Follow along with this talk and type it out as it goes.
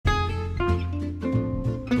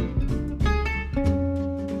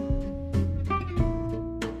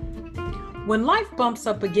When life bumps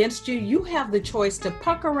up against you, you have the choice to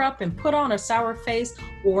pucker up and put on a sour face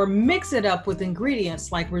or mix it up with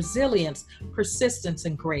ingredients like resilience, persistence,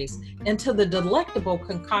 and grace into the delectable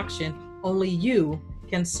concoction only you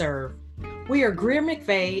can serve. We are Greer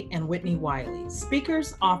McVeigh and Whitney Wiley,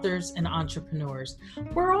 speakers, authors, and entrepreneurs.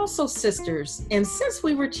 We're also sisters, and since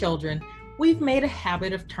we were children, we've made a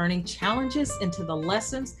habit of turning challenges into the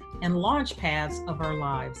lessons and launch pads of our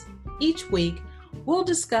lives. Each week, we'll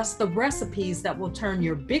discuss the recipes that will turn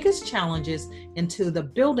your biggest challenges into the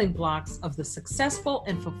building blocks of the successful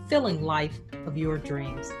and fulfilling life of your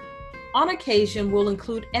dreams. On occasion, we'll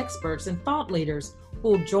include experts and thought leaders who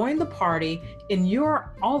will join the party, and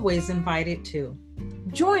you're always invited too.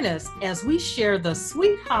 Join us as we share the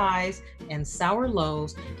sweet highs and sour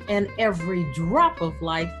lows and every drop of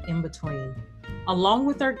life in between. Along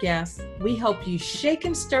with our guests, we help you shake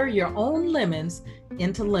and stir your own lemons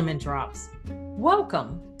into lemon drops.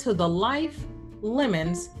 Welcome to the Life,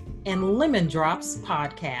 Lemons, and Lemon Drops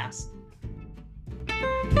podcast.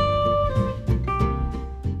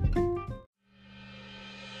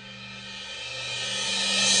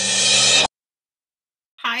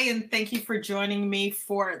 Hi, and thank you for joining me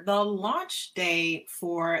for the launch day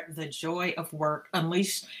for The Joy of Work,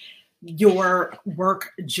 Unleash Your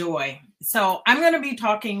Work Joy. So I'm going to be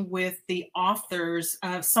talking with the authors,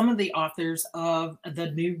 some of the authors of the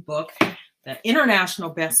new book, the international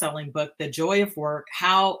best-selling book, The Joy of Work,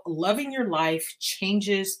 how loving your work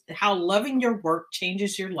changes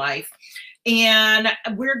your life. And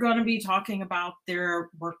we're going to be talking about their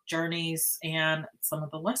work journeys and some of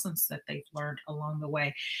the lessons that they've learned along the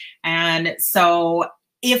way. And so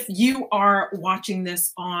if you are watching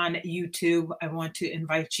this on YouTube, I want to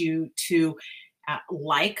invite you to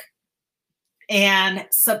like and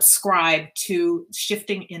subscribe to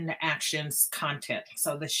Shifting into Action's content.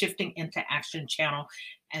 So the Shifting into Action channel,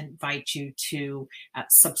 I invite you to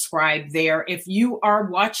subscribe there. If you are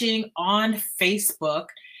watching on Facebook,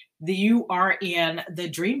 you are in the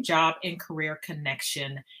Dream Job and Career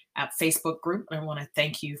Connection Facebook group. I want to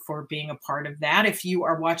thank you for being a part of that. If you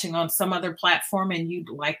are watching on some other platform and you'd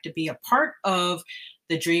like to be a part of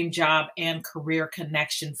the Dream Job and Career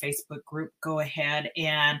Connection Facebook group, go ahead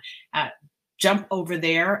and jump over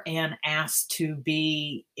there and ask to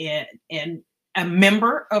be in a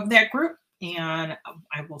member of that group, and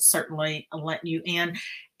I will certainly let you in.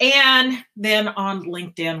 And then on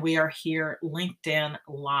LinkedIn, we are here, LinkedIn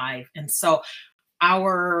Live. And so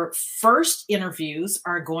our first interviews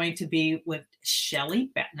are going to be with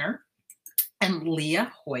Shelley Bettner and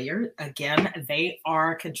Leah Hoyer. Again, they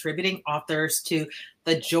are contributing authors to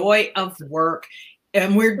The Joy of Work.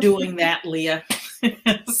 And we're doing that, Leah.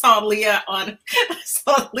 I saw Leah on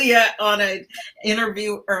an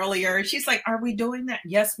interview earlier. She's like, "Are we doing that?"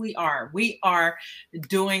 Yes, we are. We are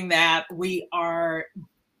doing that. We are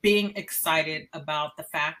being excited about the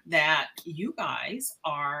fact that you guys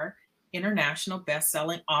are international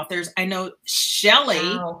best-selling authors. I know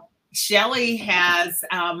Shelley has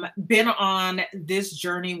been on this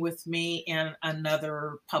journey with me in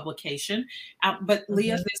another publication, but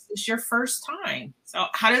Leah, this is your first time. So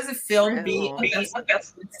how does it feel to be a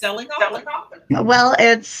best-selling author? Well,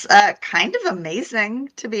 it's kind of amazing,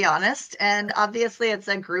 to be honest. And obviously it's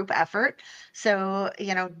a group effort. So,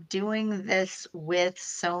 doing this with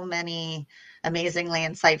so many amazingly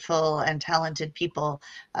insightful and talented people,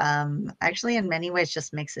 actually in many ways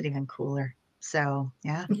just makes it even cooler. So,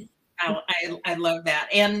 yeah. I love that.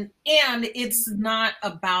 And it's not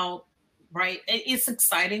about, right? It's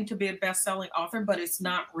exciting to be a best-selling author, but it's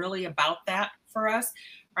not really about that for us,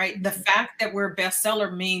 right? The fact that we're a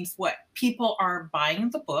bestseller means what? People are buying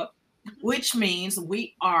the book, which means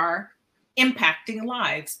we are impacting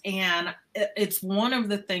lives. And it's one of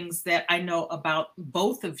the things that I know about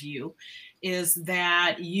both of you is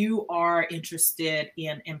that you are interested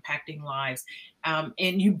in impacting lives.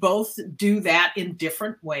 And you both do that in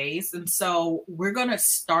different ways. And so we're going to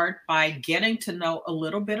start by getting to know a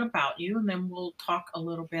little bit about you, and then we'll talk a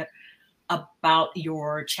little bit about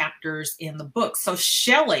your chapters in the book. So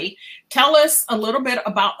Shelley, tell us a little bit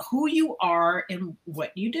about who you are and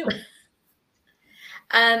what you do.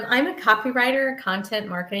 I'm a copywriter, content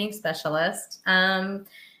marketing specialist.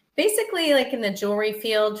 Basically like in the jewelry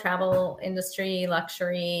field, travel industry,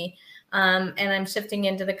 luxury, and I'm shifting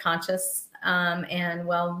into the conscious and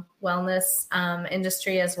wellness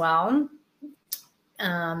industry as well.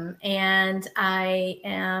 And I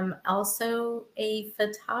am also a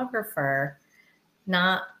photographer,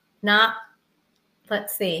 not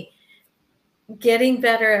let's see, getting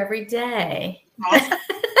better every day.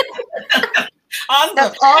 Awesome.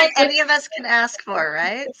 That's all any of us can ask for,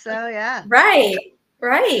 right? So yeah. Right.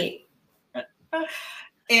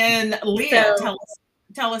 And Leah, So,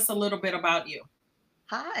 tell us a little bit about you.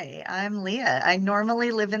 Hi, I'm Leah. I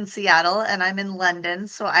normally live in Seattle and I'm in London,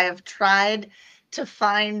 so I have tried to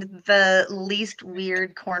find the least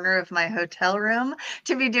weird corner of my hotel room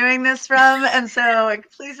to be doing this from. And so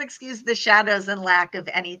please excuse the shadows and lack of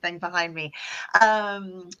anything behind me.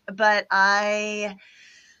 But I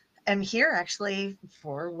am here actually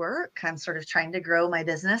for work. I'm sort of trying to grow my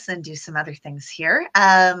business and do some other things here.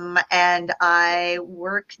 And I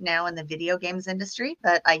work now in the video games industry,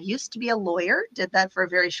 but I used to be a lawyer, did that for a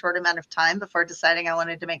very short amount of time before deciding I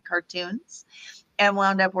wanted to make cartoons. And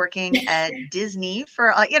wound up working at Disney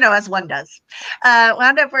for, as one does.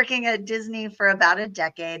 Wound up working at Disney for about a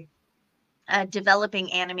decade,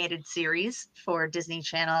 developing animated series for Disney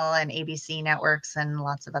Channel and ABC networks and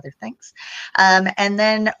lots of other things. And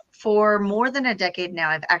then for more than a decade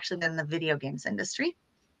now, I've actually been in the video games industry.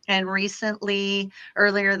 And recently,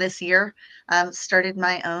 earlier this year, started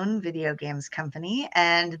my own video games company.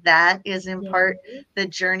 And that is in part the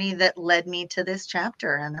journey that led me to this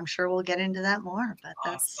chapter. And I'm sure we'll get into that more. But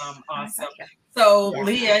that's awesome. So, yeah.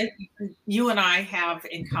 Leah, you and I have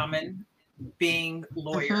in common being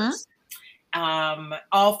lawyers.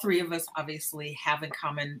 All three of us obviously have in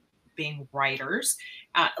common being writers.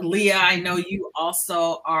 Leah, I know you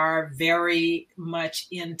also are very much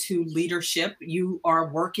into leadership. You are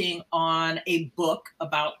working on a book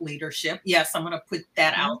about leadership. Yes, I'm going to put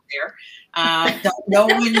that out there. Don't know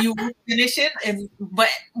when you will finish it, but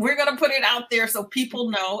we're going to put it out there so people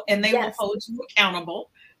know, and they will hold you accountable.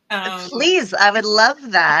 Please, I would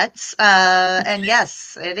love that. And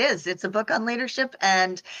yes, it is. It's a book on leadership.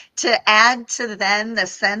 And to add to then the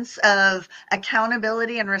sense of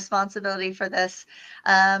accountability and responsibility for this,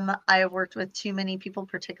 I have worked with too many people,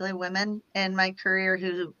 particularly women in my career,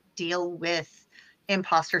 who deal with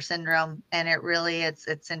imposter syndrome. And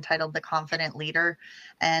it's entitled The Confident Leader.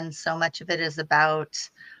 And so much of it is about,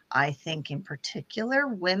 I think in particular,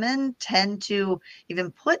 women tend to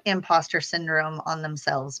even put imposter syndrome on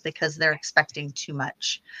themselves because they're expecting too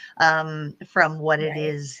much from what it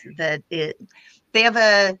is that they have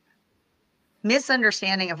a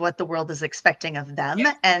misunderstanding of what the world is expecting of them,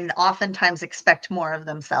 and oftentimes expect more of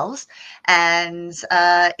themselves. And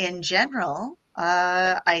in general,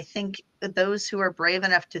 I think those who are brave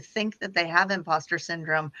enough to think that they have imposter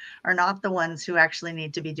syndrome are not the ones who actually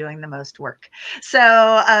need to be doing the most work. So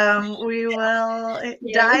we will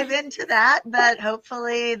dive into that, but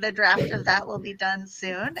hopefully the draft of that will be done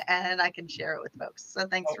soon and I can share it with folks. So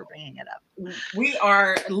thanks for bringing it up. We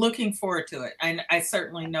are looking forward to it. I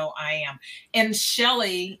certainly know I am. And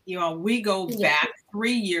Shelley, we go back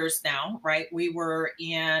 3 years now, right? We were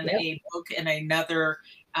in a book in another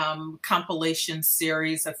compilation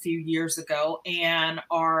series a few years ago and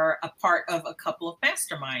are a part of a couple of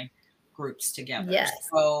mastermind groups together.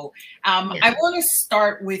 So I want to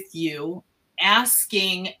start with you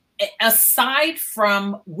asking, aside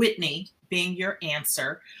from Whitney being your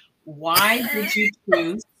answer, why did you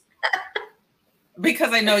choose?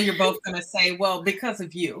 Because I know you're both going to say, well, because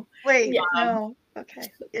of you. Wait, no. Okay.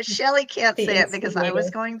 Shelley can't say it because I was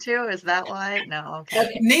going to. Is that why? No.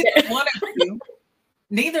 Okay.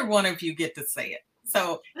 Neither one of you get to say it.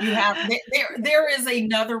 So you have there is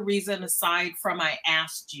another reason aside from I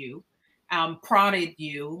asked you, prodded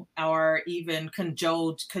you, or even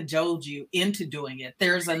cajoled you into doing it.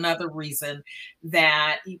 There's another reason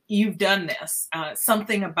that you've done this.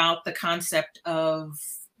 Something about the concept of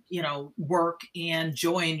work and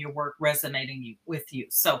joy in your work resonating with you.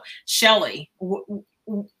 So Shelley,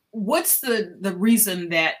 what's the reason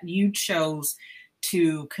that you chose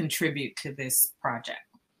to contribute to this project?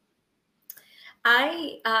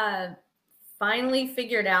 I finally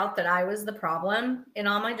figured out that I was the problem in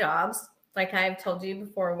all my jobs, like I've told you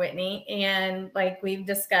before, Whitney, and like we've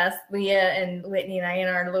discussed, Leah and Whitney and I in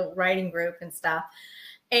our little writing group and stuff.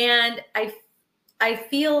 And I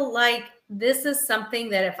feel like this is something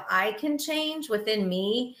that if I can change within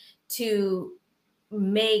me to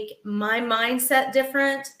make my mindset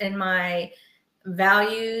different and my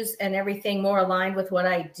values and everything more aligned with what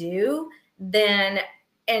I do, then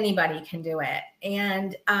anybody can do it.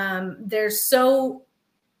 And one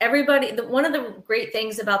of the great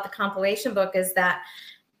things about the compilation book is that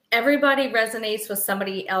everybody resonates with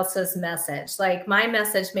somebody else's message. Like my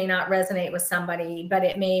message may not resonate with somebody, but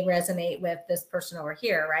it may resonate with this person over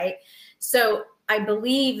here, right? So I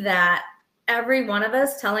believe that every one of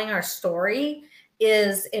us telling our story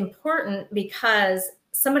is important because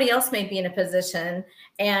somebody else may be in a position.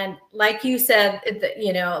 And like you said,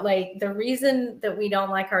 like the reason that we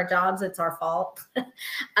don't like our jobs, it's our fault.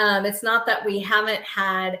 It's not that we haven't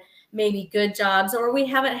had maybe good jobs, or we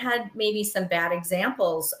haven't had maybe some bad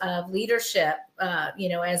examples of leadership,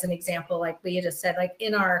 as an example, like Leah just said, like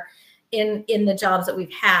in the jobs that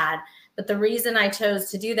we've had. But the reason I chose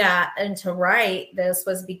to do that and to write this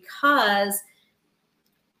was because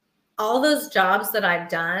all those jobs that I've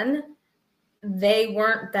done, they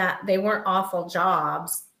weren't awful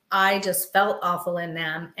jobs. I just felt awful in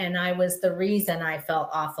them, and I was the reason I felt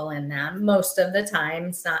awful in them most of the time.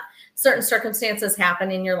 It's not, certain circumstances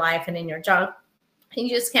happen in your life and in your job, and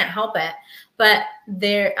you just can't help it. But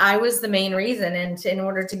I was the main reason. And in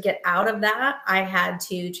order to get out of that, I had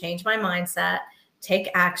to change my mindset, take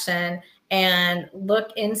action, and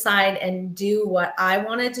look inside and do what I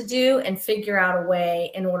wanted to do and figure out a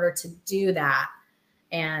way in order to do that.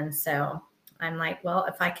 And so I'm like, well,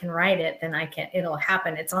 if I can write it, then it'll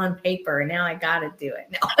happen. It's on paper. And now I got to do it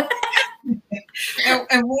now.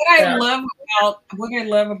 and what I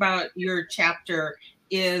love about your chapter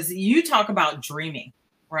is you talk about dreaming,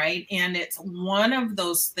 right? And it's one of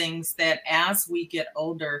those things that as we get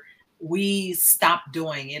older, we stop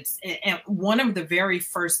doing. And one of the very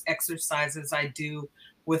first exercises I do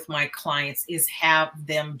with my clients is have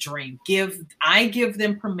them dream. I give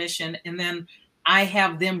them permission, and then I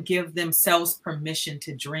have them give themselves permission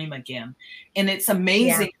to dream again. And it's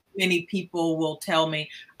amazing. Yeah. Many people will tell me,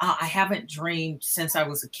 I haven't dreamed since I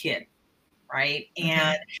was a kid. Right. Mm-hmm.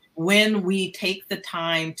 And when we take the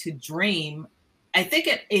time to dream, I think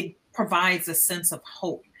it provides a sense of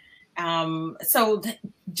hope. So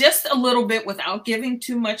just a little bit, without giving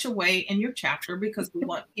too much away in your chapter, because we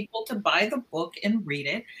want people to buy the book and read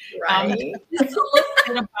it. Right. Just a little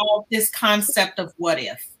bit about this concept of what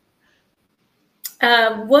if.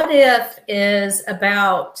 What if is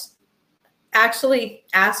about actually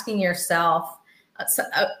asking yourself.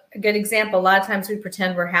 A good example, a lot of times we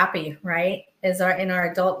pretend we're happy, right? In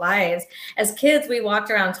our adult lives. As kids, we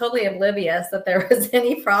walked around totally oblivious that there was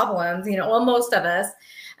any problems, well, most of us.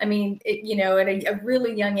 I mean, at a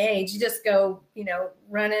really young age, you just go,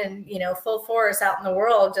 running, full force out in the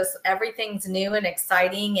world, just everything's new and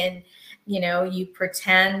exciting. And, you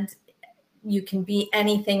pretend you can be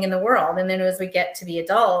anything in the world. And then as we get to be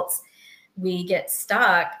adults, we get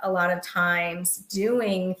stuck a lot of times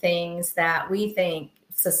doing things that we think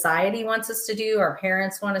society wants us to do, our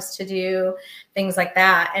parents want us to do, things like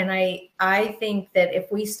that. And I think that if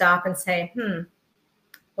we stop and say,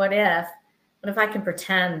 what if I can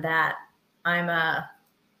pretend that I'm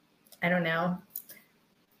I don't know,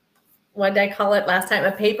 what did I call it last time?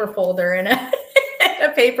 A paper folder in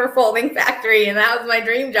a paper folding factory, and that was my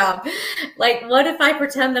dream job. Like, what if I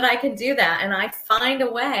pretend that I can do that, and I find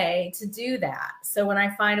a way to do that? So when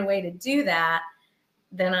I find a way to do that,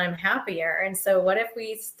 then I'm happier. And so what if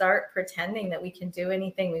we start pretending that we can do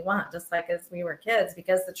anything we want, just like as we were kids?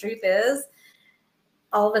 Because the truth is,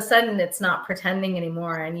 all of a sudden it's not pretending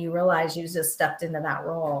anymore, and you realize you just stepped into that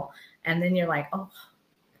role, and then you're like, oh,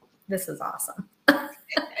 this is awesome.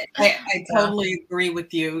 I totally agree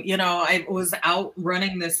with you. I was out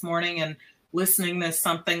running this morning and listening to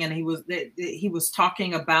something, and he was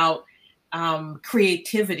talking about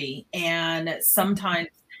creativity, and sometimes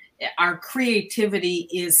our creativity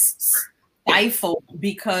is stifled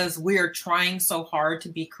because we're trying so hard to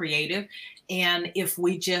be creative. And if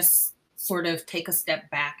we just sort of take a step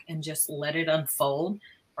back and just let it unfold,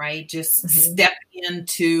 right? Just step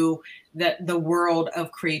into the world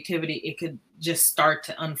of creativity, it could just start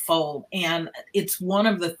to unfold. And it's one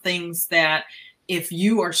of the things that if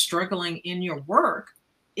you are struggling in your work,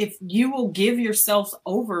 if you will give yourselves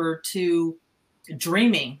over to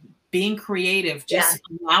dreaming, being creative, just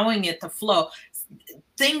allowing it to flow,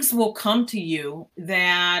 things will come to you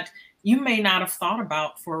that you may not have thought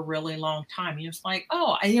about for a really long time. You're just like,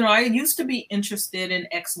 oh, I used to be interested in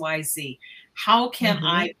XYZ. How can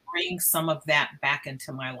I bring some of that back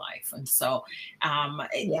into my life? And so,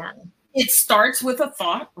 it starts with a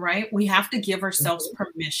thought, right? We have to give ourselves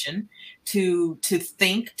permission to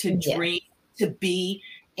think, to dream, to be,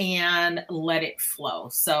 and let it flow.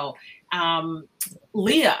 So,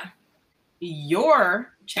 Leah,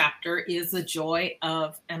 your chapter is the joy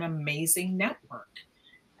of an amazing network.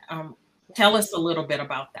 Tell us a little bit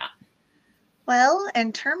about that. Well,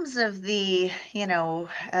 in terms of the,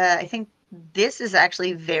 I think this is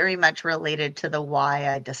actually very much related to the why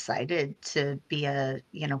I decided to be a,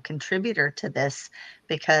 contributor to this,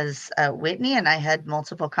 because Whitney and I had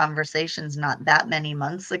multiple conversations not that many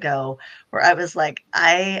months ago where I was like,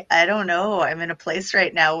 I don't know, I'm in a place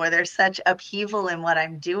right now where there's such upheaval in what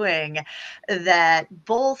I'm doing that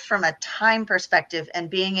both from a time perspective and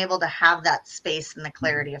being able to have that space and the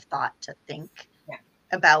clarity of thought to think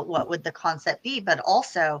about what would the concept be, but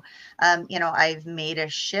also, you know, I've made a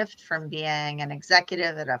shift from being an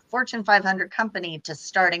executive at a Fortune 500 company to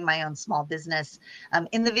starting my own small business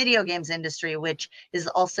in the video games industry, which is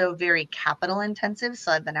also very capital intensive.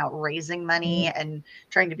 So I've been out raising money and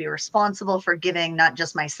trying to be responsible for giving not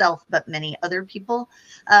just myself, but many other people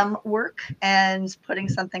work and putting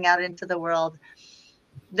something out into the world.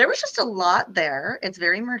 There was just a lot there. It's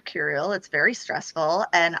very mercurial. It's very stressful.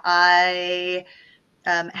 And I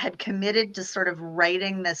had committed to sort of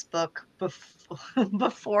writing this book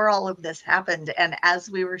before all of this happened. And as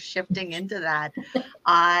we were shifting into that,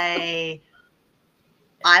 I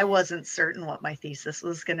wasn't certain what my thesis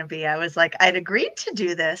was going to be. I was like, I'd agreed to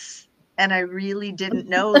do this, and I really didn't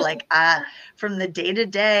know, like, from the day to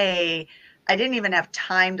day, I didn't even have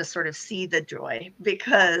time to sort of see the joy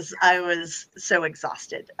because I was so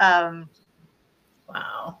exhausted. Wow.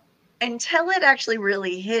 Until it actually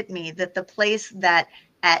really hit me that the place that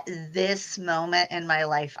at this moment in my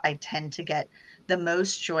life I tend to get the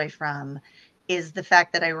most joy from is the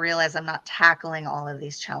fact that I realize I'm not tackling all of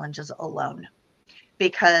these challenges alone.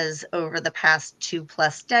 Because over the past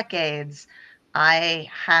 2+ decades, I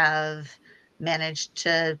have managed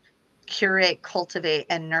to curate, cultivate,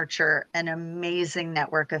 and nurture an amazing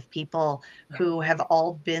network of people who have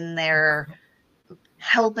all been there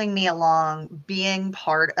helping me along, being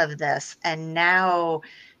part of this. And now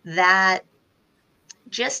that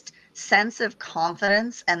just sense of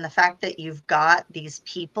confidence and the fact that you've got these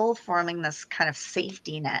people forming this kind of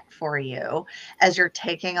safety net for you as you're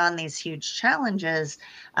taking on these huge challenges,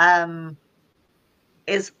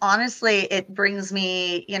 is honestly, it brings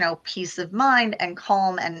me, you know, peace of mind and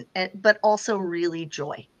calm, and but also really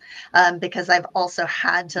joy. Because I've also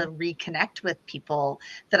had to reconnect with people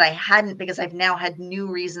that I hadn't, because I've now had new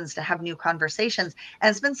reasons to have new conversations. And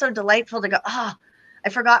it's been so delightful to go, I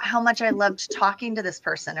forgot how much I loved talking to this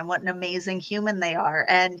person and what an amazing human they are.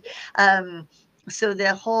 And so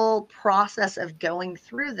the whole process of going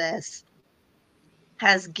through this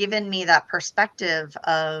has given me that perspective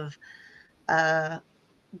of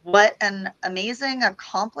what an amazing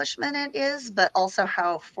accomplishment it is, but also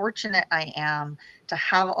how fortunate I am to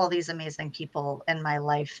have all these amazing people in my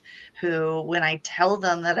life who, when I tell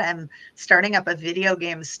them that I'm starting up a video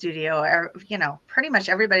game studio, you know, pretty much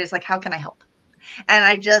everybody's like, how can I help? And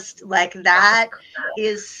I just like, that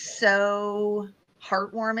is so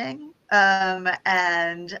heartwarming.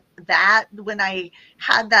 And that when I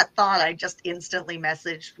had that thought, I just instantly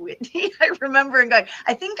messaged Whitney. I remember and going,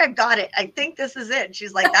 I think I've got it. I think this is it. And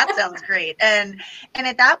she's like, that sounds great. And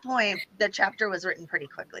at that point, the chapter was written pretty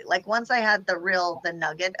quickly. Like once I had the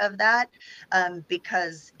nugget of that,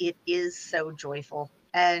 because it is so joyful.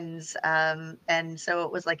 And so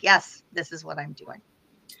it was like, yes, this is what I'm doing.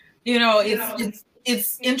 You know,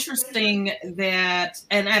 it's interesting that,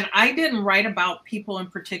 and I didn't write about people in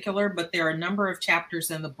particular, but there are a number of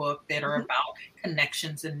chapters in the book that are about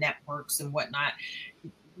connections and networks and whatnot.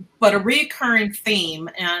 But a recurring theme,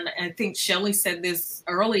 and I think Shelley said this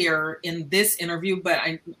earlier in this interview, but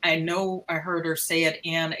I know I heard her say it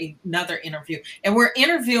in another interview, and we're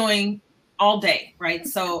interviewing all day, right?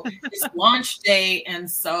 So it's launch day, and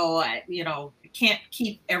so you know, can't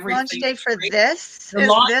keep everything. Launch day for this? Is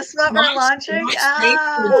this what we're launching?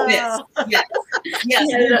 Yes.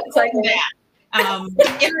 It's like that.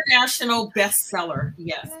 International bestseller.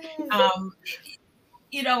 Yes.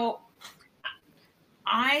 You know,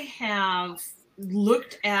 I have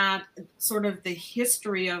looked at sort of the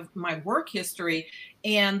history of my work history,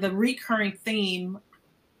 and the recurring theme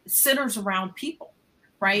centers around people,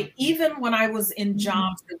 right? Even when I was in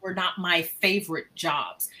jobs that were not my favorite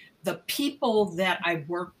jobs, the people that I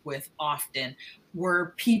worked with often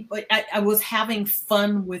were people, I was having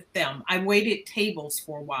fun with them. I waited tables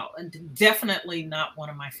for a while, and definitely not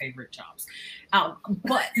one of my favorite jobs.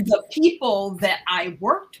 But the people that I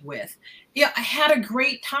worked with, yeah, I had a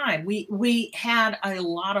great time. We had a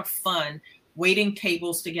lot of fun waiting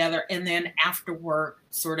tables together, and then after work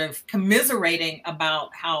sort of commiserating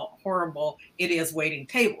about how horrible it is waiting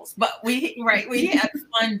tables. But we had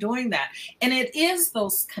fun doing that. And it is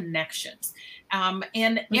those connections.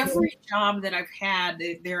 And every job that I've had,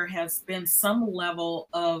 there has been some level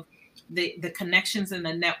of the connections in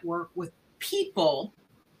the network with people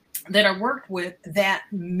that I worked with that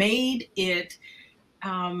made it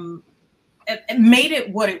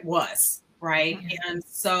what it was. Right. And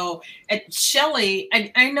so Shelley,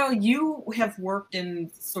 I know you have worked in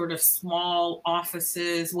sort of small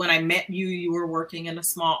offices. When I met you, you were working in a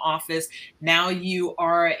small office. Now you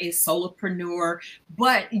are a solopreneur,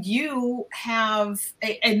 but you have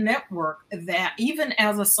a network that even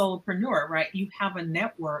as a solopreneur, right, you have a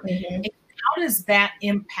network. how does that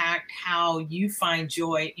impact how you find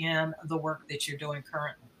joy in the work that you're doing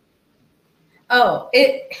currently? Oh,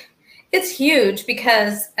 it's huge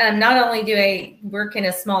because not only do I work in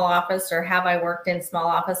a small office, or have I worked in small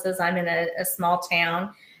offices, I'm in a small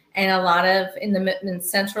town, and in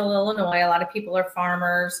central Illinois, a lot of people are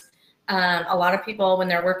farmers. A lot of people, when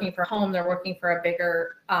they're working for home, they're working for a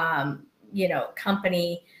bigger,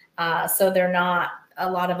 company. So a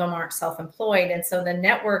lot of them aren't self-employed. And so the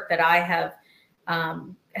network that I have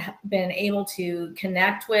been able to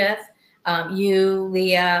connect with, you,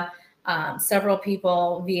 Leah, several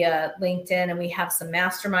people via LinkedIn, and we have some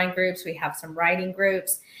mastermind groups, we have some writing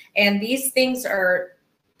groups, and these things are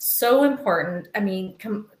so important. I mean,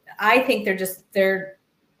 I think they're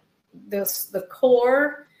the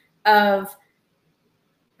core of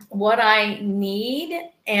what I need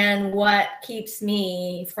and what keeps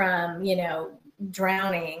me from,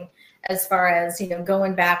 drowning, as far as,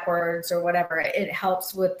 going backwards or whatever. It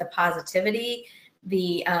helps with the positivity,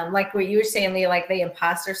 the like what you were saying, Leah, like the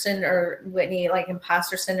imposter syndrome, or Whitney, like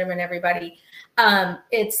imposter syndrome, and everybody.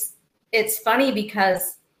 It's funny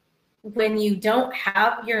because when you don't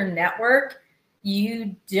have your network,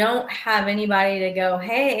 you don't have anybody to go,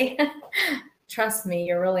 hey, trust me,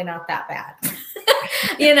 you're really not that bad.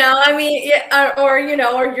 I mean, or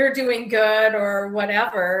you're doing good or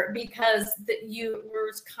whatever, because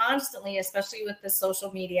we're constantly, especially with the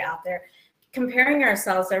social media out there, comparing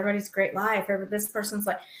ourselves to everybody's great life, or this person's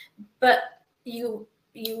life. But you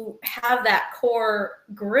have that core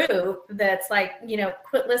group that's like,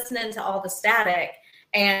 quit listening to all the static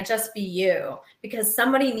and just be you, because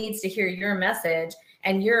somebody needs to hear your message,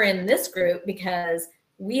 and you're in this group because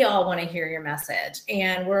we all want to hear your message,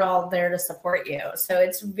 and we're all there to support you. So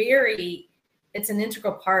it's an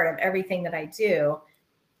integral part of everything that I do.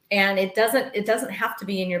 And it doesn't have to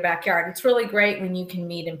be in your backyard. It's really great when you can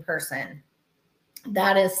meet in person.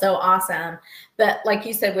 That is so awesome. But like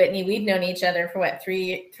you said, Whitney, we've known each other for what,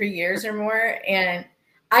 3 years or more. And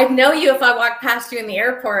I'd know you if I walked past you in the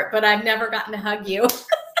airport, but I've never gotten to hug you.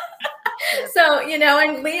 So,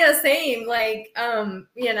 and Leah, same, like,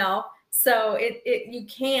 so you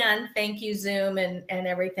can, thank you, Zoom and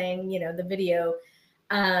everything, the video,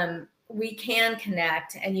 we can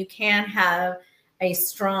connect, and you can have a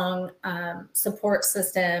strong support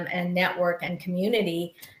system and network and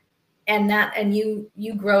community, and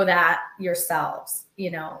you grow that yourselves,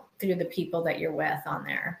 through the people that you're with on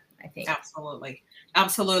there, I think. Absolutely.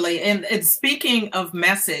 And speaking of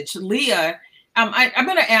message, Leah, I'm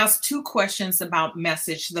going to ask 2 questions about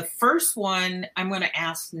message. The first one I'm going to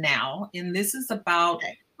ask now, and this is about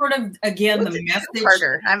sort of, again, the message.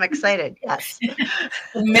 Harder. I'm excited. Yes.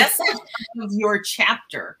 The message of your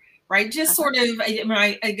chapter, right? Just sort of,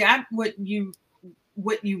 I got what you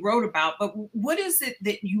wrote about, but what is it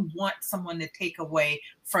that you want someone to take away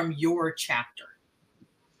from your chapter?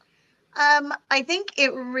 I think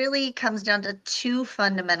it really comes down to 2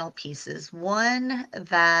 fundamental pieces. One,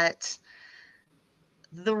 that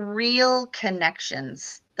the real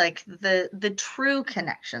connections, like the true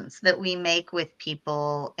connections that we make with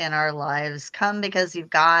people in our lives, come because you've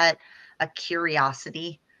got a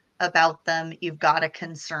curiosity about them, you've got a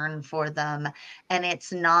concern for them, and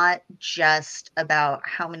it's not just about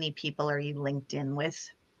how many people are you linked in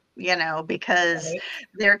with, because Right.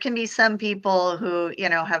 there can be some people who,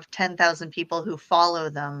 have 10,000 people who follow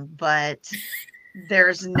them, but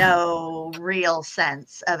there's no real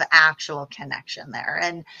sense of actual connection there.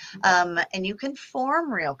 And you can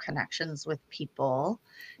form real connections with people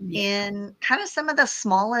in kind of some of the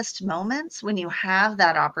smallest moments, when you have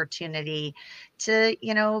that opportunity to,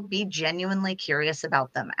 be genuinely curious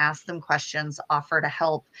about them, ask them questions, offer to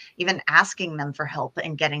help, even asking them for help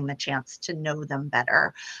and getting the chance to know them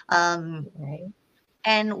better. Right.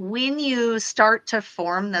 And when you start to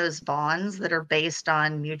form those bonds that are based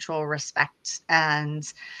on mutual respect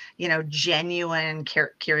and, genuine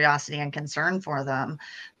curiosity and concern for them,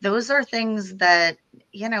 those are things that,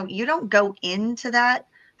 you don't go into that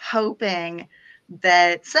hoping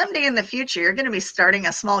that someday in the future you're going to be starting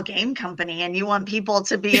a small game company and you want people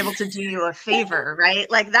to be able to do you a favor, right?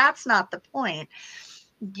 Like, that's not the point.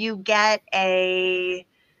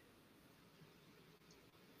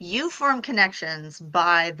 You form connections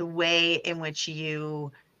by the way in which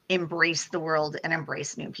you embrace the world and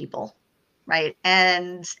embrace new people, right?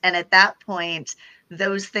 And at that point,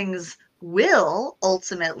 those things will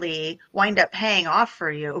ultimately wind up paying off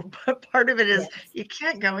for you. But part of it is you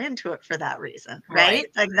can't go into it for that reason, right?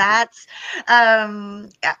 Like, that's,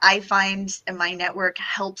 I find my network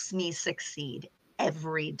helps me succeed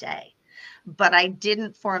every day. But I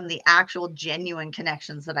didn't form the actual genuine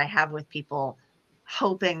connections that I have with people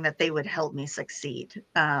hoping that they would help me succeed.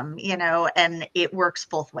 You know, and it works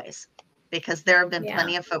both ways, because there have been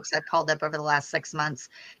plenty of folks I've called up over the last 6 months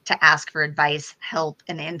to ask for advice, help,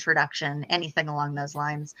 an introduction, anything along those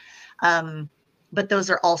lines. But those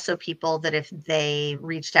are also people that if they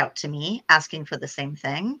reached out to me asking for the same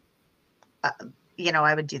thing, you know,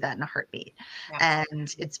 I would do that in a heartbeat.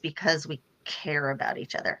 And it's because we care about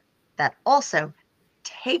each other. That also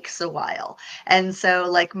takes a while. And so,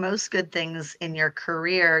 like most good things in your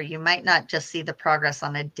career, you might not just see the progress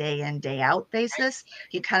on a day in, day out basis.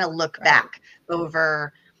 You kind of look back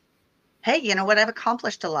over, hey, you know what? I've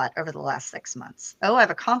accomplished a lot over the last 6 months. Oh, I've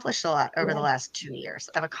accomplished a lot over the last 2 years.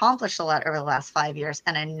 I've accomplished a lot over the last 5 years.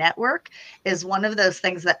 And a network is one of those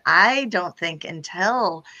things that I don't think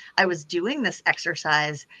until I was doing this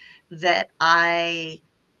exercise that I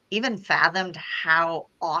even fathomed how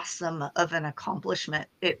awesome of an accomplishment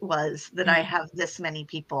it was that I have this many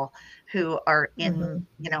people who are in,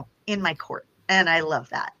 you know, in my court. And I love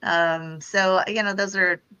that. So, you know,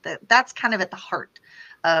 that's kind of at the heart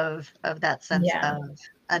of that sense of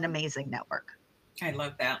an amazing network. I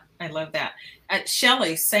love that. I love that.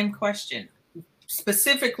 Shelley, same question.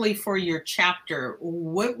 Specifically for your chapter,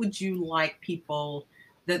 what would you like people,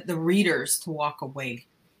 the readers, to walk away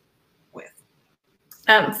with?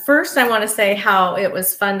 First, I want to say how it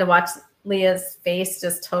was fun to watch Leah's face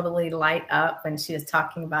just totally light up when she was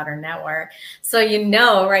talking about her network. So, you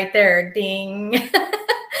know, right there, ding.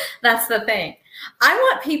 That's the thing. I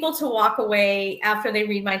want people to walk away after they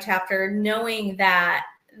read my chapter knowing that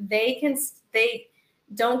they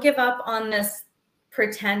don't give up on this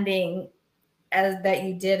pretending that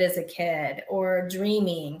you did as a kid, or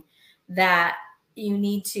dreaming, that you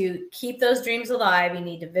need to keep those dreams alive. You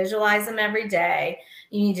need to visualize them every day.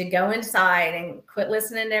 You need to go inside and quit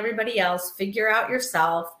listening to everybody else, figure out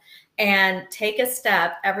yourself, and take a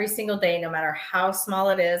step every single day, no matter how small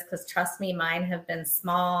it is. Because trust me, mine have been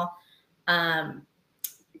small.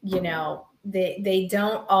 You know, they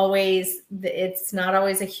don't always, it's not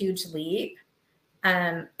always a huge leap.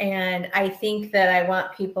 And I think that I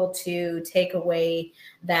want people to take away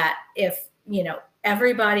that if, you know,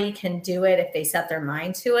 everybody can do it if they set their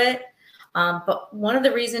mind to it. But one of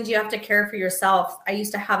the reasons you have to care for yourself, I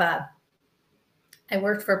used to have I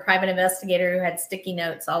worked for a private investigator who had sticky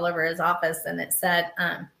notes all over his office, and it said,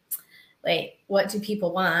 like, what do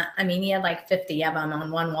people want? I mean, he had like 50 of them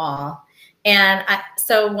on one wall. And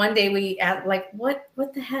so one day we asked, like, what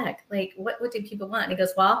the heck? Like, what do people want? And he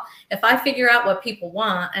goes, well, if I figure out what people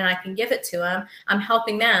want and I can give it to them, I'm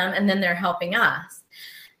helping them, and then they're helping us.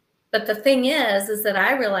 But the thing is that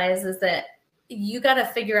I realize is that you got to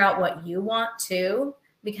figure out what you want too,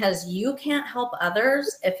 because you can't help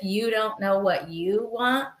others if you don't know what you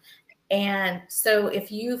want. And so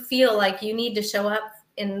if you feel like you need to show up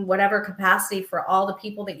in whatever capacity for all the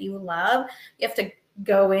people that you love, you have to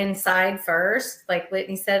go inside first. Like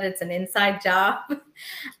Whitney said, it's an inside job.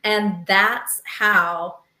 And that's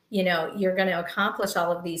how, you know, you're going to accomplish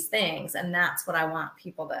all of these things. And that's what I want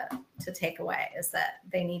people to take away, is that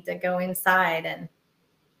they need to go inside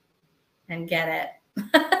and get it.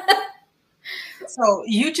 So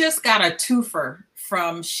you just got a twofer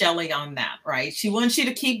from Shelley on that, right? She wants you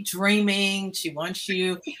to keep dreaming. She wants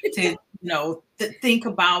you to, you know, think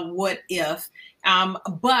about what if.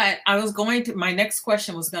 But my next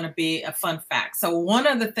question was going to be a fun fact. So one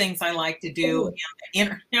of the things I like to do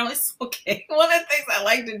it's okay. One of the things I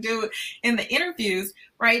like to do in the interviews,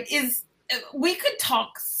 right, is we could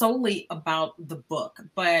talk solely about the book,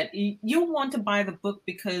 but you want to buy the book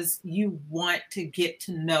because you want to get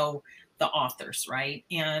to know the authors, right?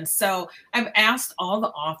 And so I've asked all the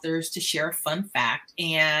authors to share a fun fact,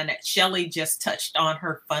 and Shelley just touched on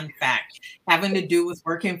her fun fact having to do with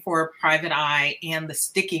working for a private eye and the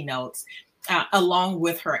sticky notes, along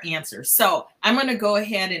with her answer. So I'm going to go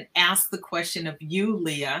ahead and ask the question of you,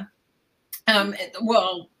 Leah.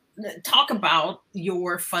 Well, talk about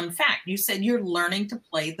your fun fact. You said you're learning to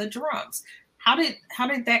play the drums. How did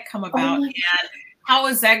that come about, and how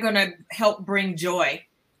is that going to help bring joy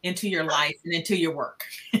into your life and into your work?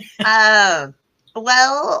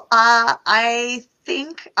 Well, I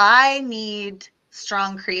think I need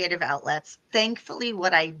strong creative outlets. Thankfully,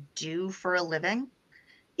 what I do for a living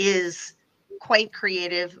is quite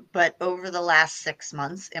creative, but over the last 6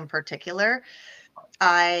 months in particular,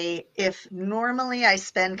 if normally I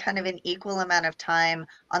spend kind of an equal amount of time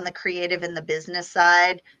on the creative and the business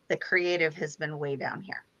side, the creative has been way down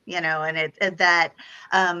here, you know, and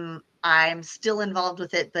I'm still involved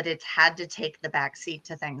with it, but it's had to take the back seat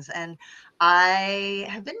to things. And I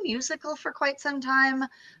have been musical for quite some time,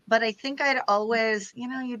 but I think I'd always,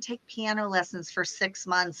 you'd take piano lessons for 6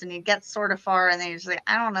 months and you get sort of far and then you're just like,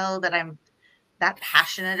 I don't know that I'm that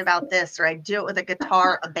passionate about this, or I do it with a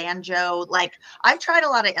guitar, a banjo. Like, I've tried a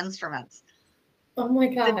lot of instruments. Oh my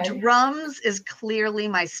God. The drums is clearly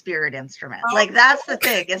my spirit instrument. Like, that's the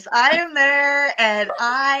thing, is I am there and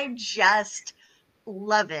I just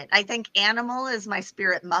love it. I think Animal is my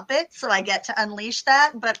spirit Muppet, so I get to unleash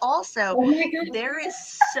that. But also, there is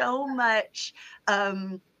so much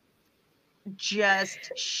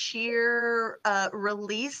just sheer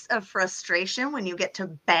release of frustration when you get to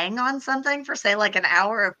bang on something for, say, like an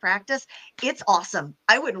hour of practice. It's awesome.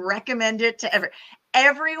 I would recommend it to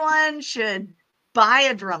everyone should buy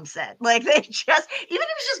a drum set. Like, they just, even if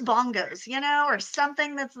it's just bongos, or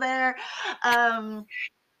something that's there.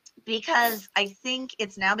 Because I think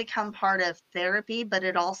it's now become part of therapy, but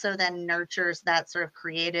it also then nurtures that sort of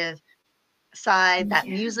creative side, that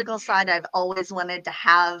musical side I've always wanted to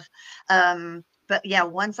have. But yeah,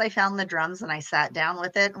 once I found the drums and I sat down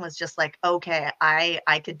with it and was just like, okay,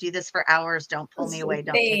 I could do this for hours. Don't pull me away.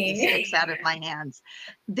 Don't take these sticks out of my hands.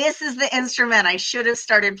 This is the instrument I should have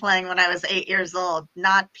started playing when I was 8 years old,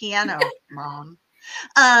 not piano, Mom.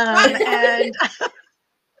 And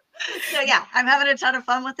so yeah, I'm having a ton of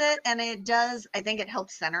fun with it. And I think it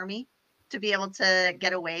helps center me to be able to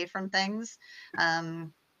get away from things.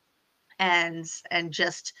 And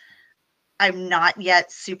just, I'm not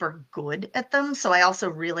yet super good at them. So I also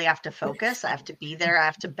really have to focus. I have to be there. I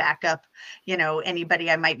have to back up,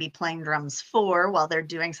 anybody I might be playing drums for while they're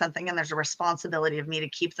doing something. And there's a responsibility of me to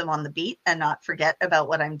keep them on the beat and not forget about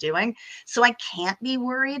what I'm doing. So I can't be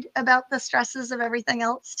worried about the stresses of everything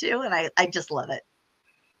else too. And I just love it.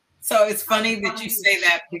 So it's funny that you say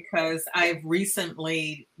that, because I've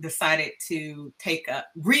recently decided to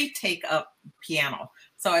retake up piano.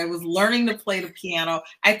 So I was learning to play the piano.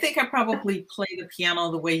 I think I probably play the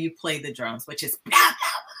piano the way you play the drums, which is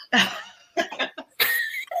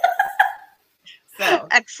so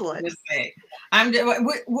excellent.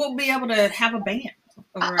 We'll be able to have a band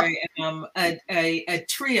or a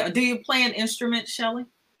trio. Do you play an instrument, Shelley?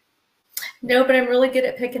 No, but I'm really good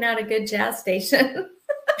at picking out a good jazz station.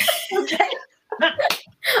 Okay.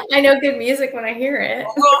 I know good music when I hear it.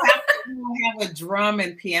 We'll have a drum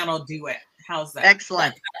and piano duet. How's that?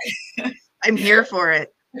 Excellent. I'm here for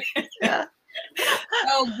it. Yeah.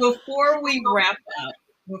 So before we wrap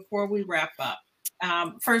up,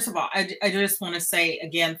 first of all, I just want to say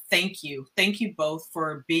again, thank you both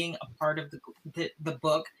for being a part of the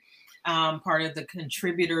book, part of the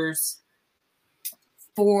contributors,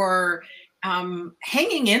 for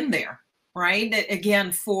hanging in there. Right.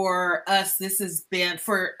 Again, for us, it's been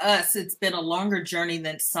a longer journey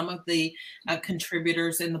than some of the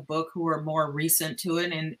contributors in the book who are more recent to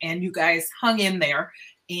it. And you guys hung in there.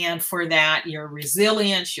 And for that, your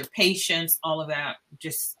resilience, your patience, all of that,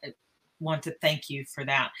 just want to thank you for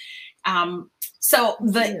that. So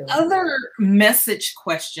the other message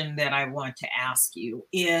question that I want to ask you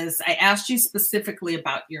is, I asked you specifically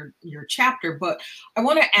about your chapter, but I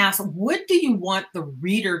want to ask, what do you want the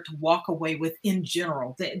reader to walk away with in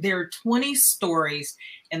general? There are 20 stories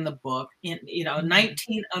in the book,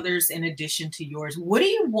 19 others in addition to yours. What do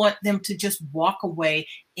you want them to just walk away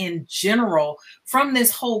in general from this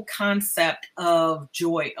whole concept of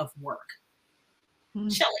joy of work?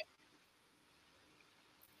 Shelley.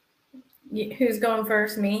 Who's going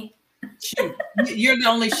first? Me? You're the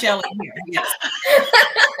only Shelley here. Yes.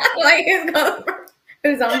 Like, who's going first?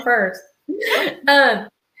 Who's on first?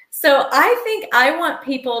 So I think I want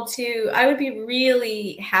people I would be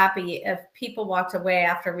really happy if people walked away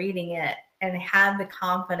after reading it and had the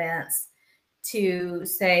confidence to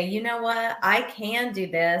say, you know what, I can do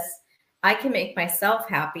this. I can make myself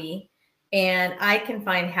happy. And I can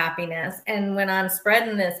find happiness. And when I'm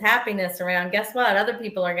spreading this happiness around, guess what? Other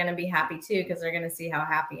people are going to be happy too, because they're going to see how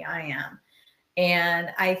happy I am.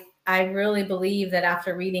 And I really believe that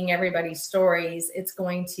after reading everybody's stories, it's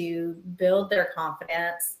going to build their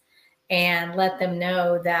confidence and let them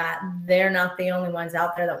know that they're not the only ones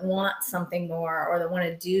out there that want something more or that want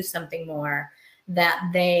to do something more, that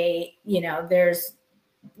they've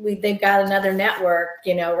got another network,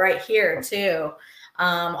 right here too.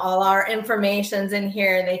 All our information's in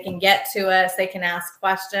here. They can get to us. They can ask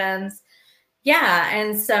questions. Yeah.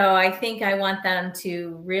 And so I think I want them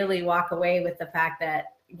to really walk away with the fact that,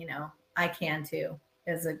 I can too,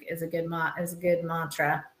 is a good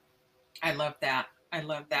mantra. I love that.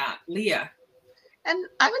 Leah. And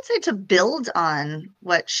I would say, to build on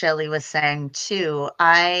what Shelley was saying too,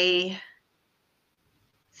 I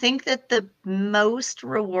think that the most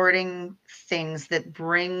rewarding things that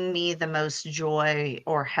bring me the most joy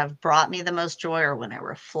or have brought me the most joy, or when I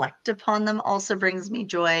reflect upon them also brings me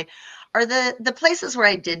joy, are the places where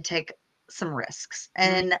I did take some risks.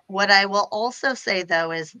 And what I will also say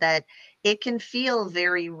though is that it can feel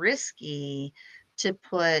very risky to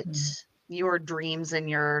put your dreams and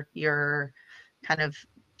your kind of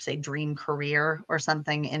say dream career or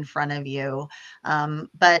something in front of you.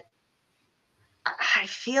 But I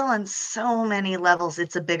feel on so many levels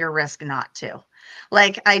it's a bigger risk not to.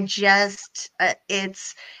 Like I just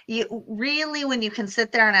it's you really, when you can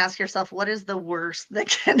sit there and ask yourself what is the worst that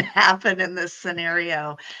can happen in this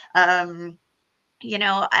scenario. um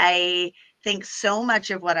I think so much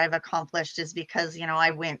of what I've accomplished is because, I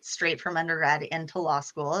went straight from undergrad into law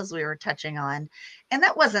school, as we were touching on. And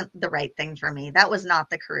that wasn't the right thing for me. That was not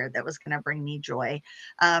the career that was going to bring me joy.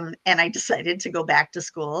 And I decided to go back to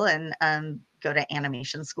school and go to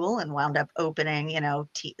animation school, and wound up opening,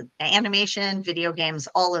 animation, video games,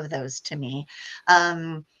 all of those to me.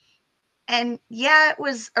 And yeah, it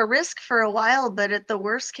was a risk for a while, but at the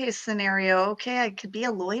worst case scenario, okay, I could be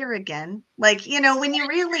a lawyer again. Like, when you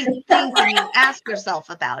really think and you ask yourself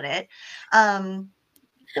about it,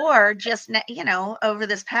 or just, over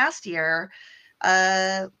this past year,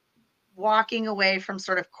 walking away from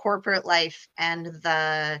sort of corporate life and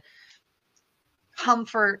the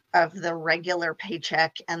comfort of the regular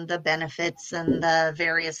paycheck and the benefits and the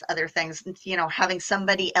various other things, having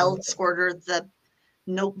somebody else order the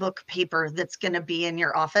notebook paper that's going to be in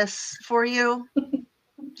your office for you.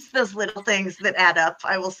 Just those little things that add up,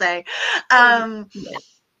 I will say.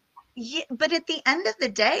 Yeah, but at the end of the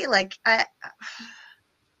day, like I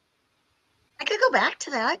could go back to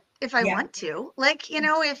that if I want to. Like,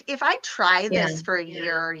 if I try this for a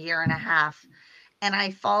year and a half, and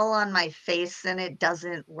I fall on my face and it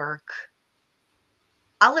doesn't work,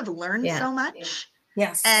 I'll have learned so much.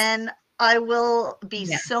 Yes. And I will be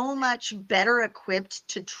so much better equipped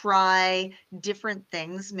to try different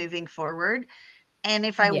things moving forward. And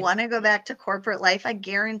if I want to go back to corporate life, I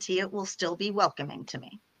guarantee it will still be welcoming to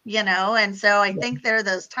me, And so I think there are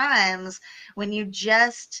those times when you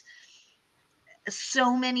just,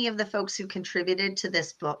 so many of the folks who contributed to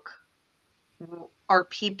this book are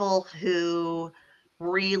people who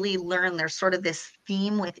really learn. There's sort of this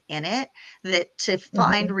theme within it that to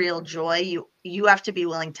find real joy, you have to be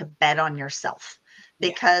willing to bet on yourself,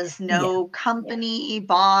 because no company,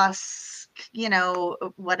 boss,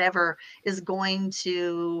 whatever is going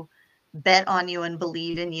to bet on you and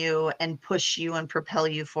believe in you and push you and propel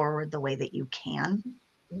you forward the way that you can.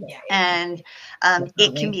 And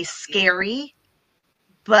it can be scary,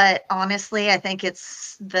 but honestly, I think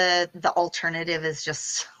it's the alternative is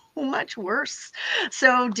just so much worse.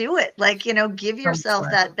 So do it. Like, give yourself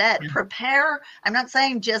that bet. Prepare. I'm not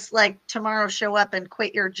saying just like tomorrow show up and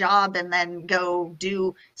quit your job and then go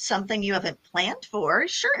do something you haven't planned for.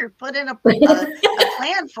 Sure, put in a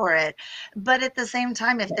plan for it. But at the same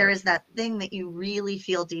time, if there is that thing that you really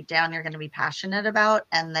feel deep down you're going to be passionate about,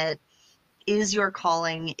 and that is your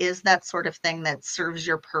calling, is that sort of thing that serves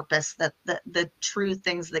your purpose, that the true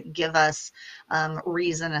things that give us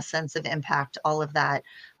reason, a sense of impact, all of that.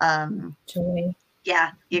 Joy. Yeah,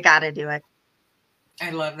 you got to do it. I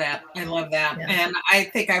love that. And I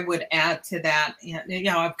think I would add to that,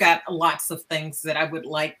 I've got lots of things that I would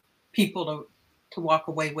like people to walk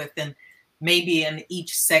away with, and maybe in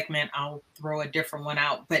each segment I'll throw a different one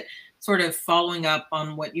out, but sort of following up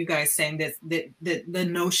on what you guys saying, that the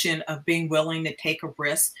notion of being willing to take a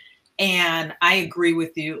risk. And I agree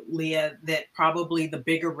with you, Leah, that probably the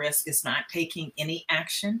bigger risk is not taking any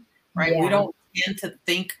action, right? We don't tend to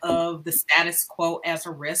think of the status quo as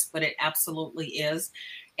a risk, but it absolutely is.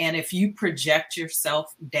 And if you project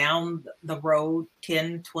yourself down the road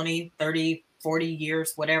 10, 20, 30, 40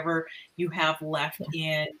 years, whatever you have left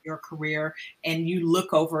in your career, and you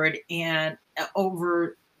look over it and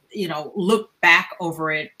look back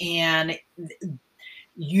over it, and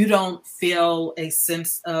you don't feel a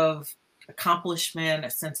sense of accomplishment, a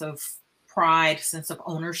sense of pride, a sense of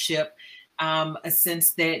ownership, a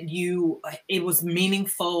sense that it was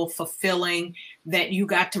meaningful, fulfilling, that you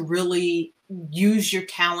got to really use your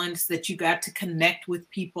talents, that you got to connect with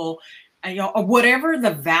people, or whatever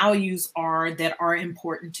the values are that are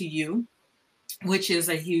important to you, which is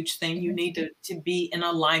a huge thing. You need to be in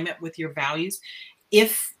alignment with your values.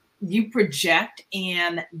 If you project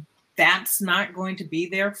and that's not going to be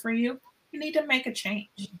there for you, you need to make a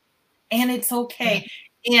change. And it's okay.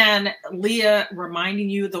 And Leah reminding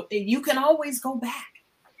you that you can always go back,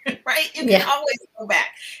 right? You can always go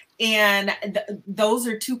back. And those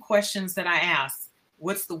are two questions that I ask.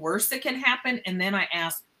 What's the worst that can happen? And then I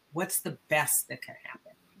ask, what's the best that can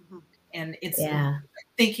happen. Mhm. And it's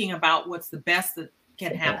thinking about what's the best that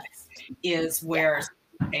can happen is where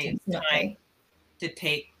it's time to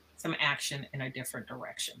take some action in a different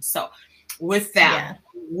direction. So with that,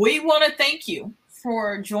 we want to thank you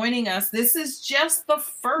for joining us. This is just the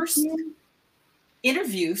first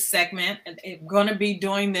interview segment. I'm going to be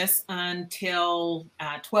doing this until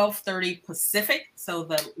 12:30 Pacific. So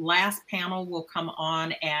the last panel will come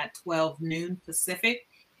on at 12 noon Pacific.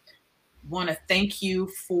 Want to thank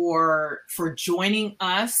you for joining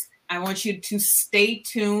us. I want you to stay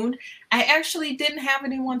tuned. I actually didn't have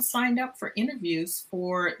anyone signed up for interviews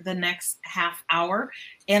for the next half hour.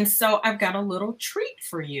 And so I've got a little treat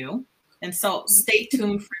for you. And so stay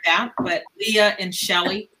tuned for that. But Leah and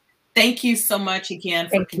Shelley, thank you so much again.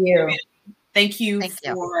 Thank you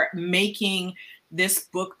for making this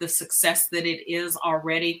book the success that it is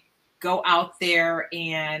already. Go out there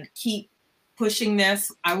and keep pushing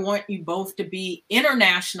this. I want you both to be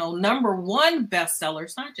international #1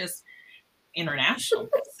 bestsellers, not just international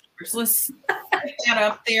bestsellers. Let's put that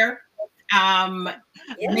up there.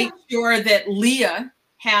 Make sure that Leah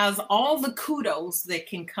has all the kudos that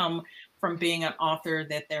can come from being an author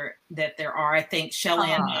that there are. I think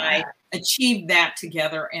Shelley and I achieved that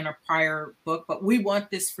together in a prior book, but we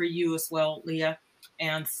want this for you as well, Leah.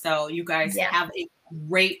 And so you guys have a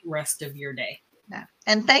great rest of your day. Yeah.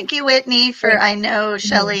 And thank you, Whitney, for, I know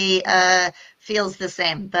Shelley feels the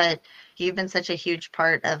same, but you've been such a huge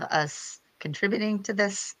part of us contributing to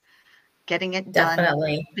this, getting it done,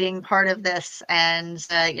 being part of this, and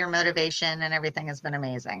your motivation and everything has been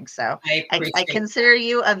amazing. So I consider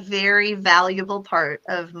you a very valuable part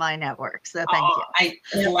of my network. So thank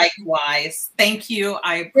you. Likewise. Thank you.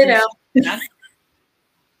 I appreciate that.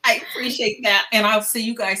 I appreciate that. And I'll see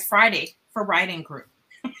you guys Friday for Writing Group.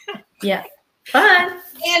 Fun.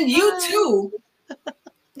 And you too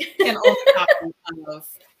can own a copy of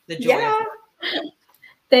The Joy of Work.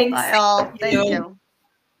 Thanks. Bye all. Thank you.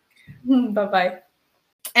 Bye-bye.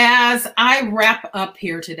 As I wrap up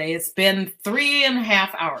here today, it's been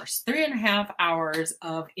 3.5 hours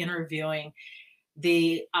of interviewing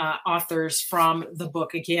the authors from the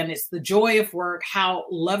book. Again, it's The Joy of Work, How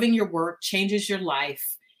Loving Your Work Changes Your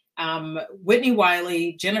Life. Whitney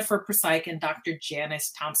Wiley, Jennifer Persyk, and Dr.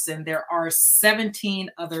 Janice Thompson. There are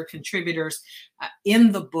 17 other contributors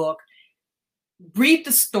in the book. Read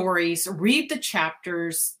the stories, read the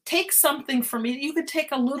chapters, take something from it. You could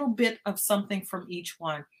take a little bit of something from each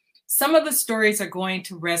one. Some of the stories are going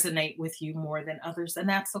to resonate with you more than others, and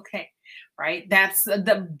that's okay, right? That's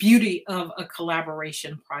the beauty of a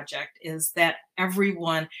collaboration project, is that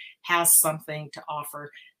everyone has something to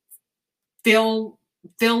offer. Feel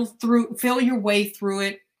your way through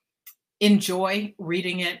it, enjoy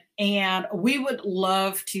reading it, and we would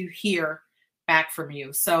love to hear back from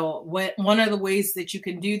you. So one of the ways that you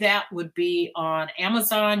can do that would be on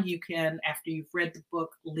Amazon. You can, after you've read the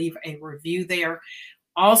book, leave a review there.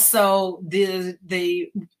 Also, the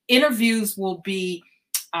interviews will be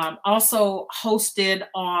also hosted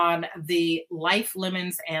on the Life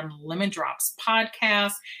Lemons and Lemon Drops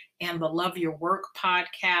podcast and the Love Your Work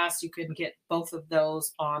podcast. You can get both of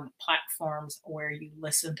those on platforms where you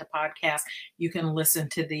listen to podcasts. You can listen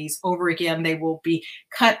to these over again. They will be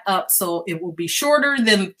cut up, so it will be shorter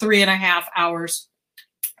than 3.5 hours.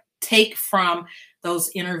 Take from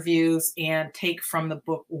those interviews and take from the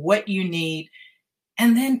book what you need,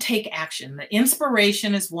 and then take action. The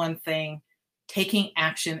inspiration is one thing. Taking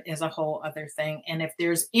action is a whole other thing. And if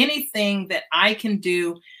there's anything that I can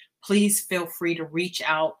do, please feel free to reach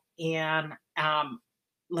out and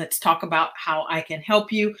let's talk about how I can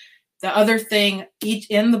help you. The other thing,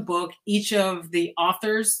 in the book, each of the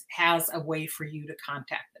authors has a way for you to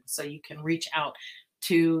contact them. So you can reach out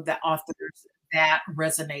to the authors that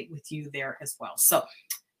resonate with you there as well. So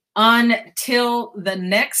until the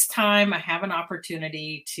next time I have an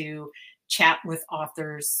opportunity to chat with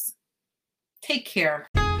authors, take care.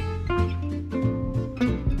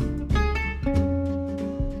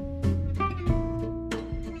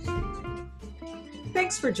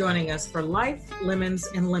 Thanks for joining us for Life, Lemons,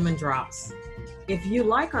 and Lemon Drops. If you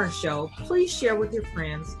like our show, please share with your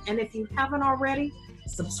friends. And if you haven't already,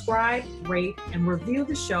 subscribe, rate, and review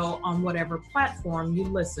the show on whatever platform you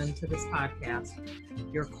listen to this podcast.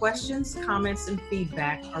 Your questions, comments, and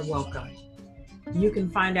feedback are welcome. You can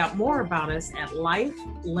find out more about us at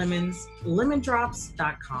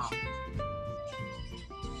lifelemonslemondrops.com.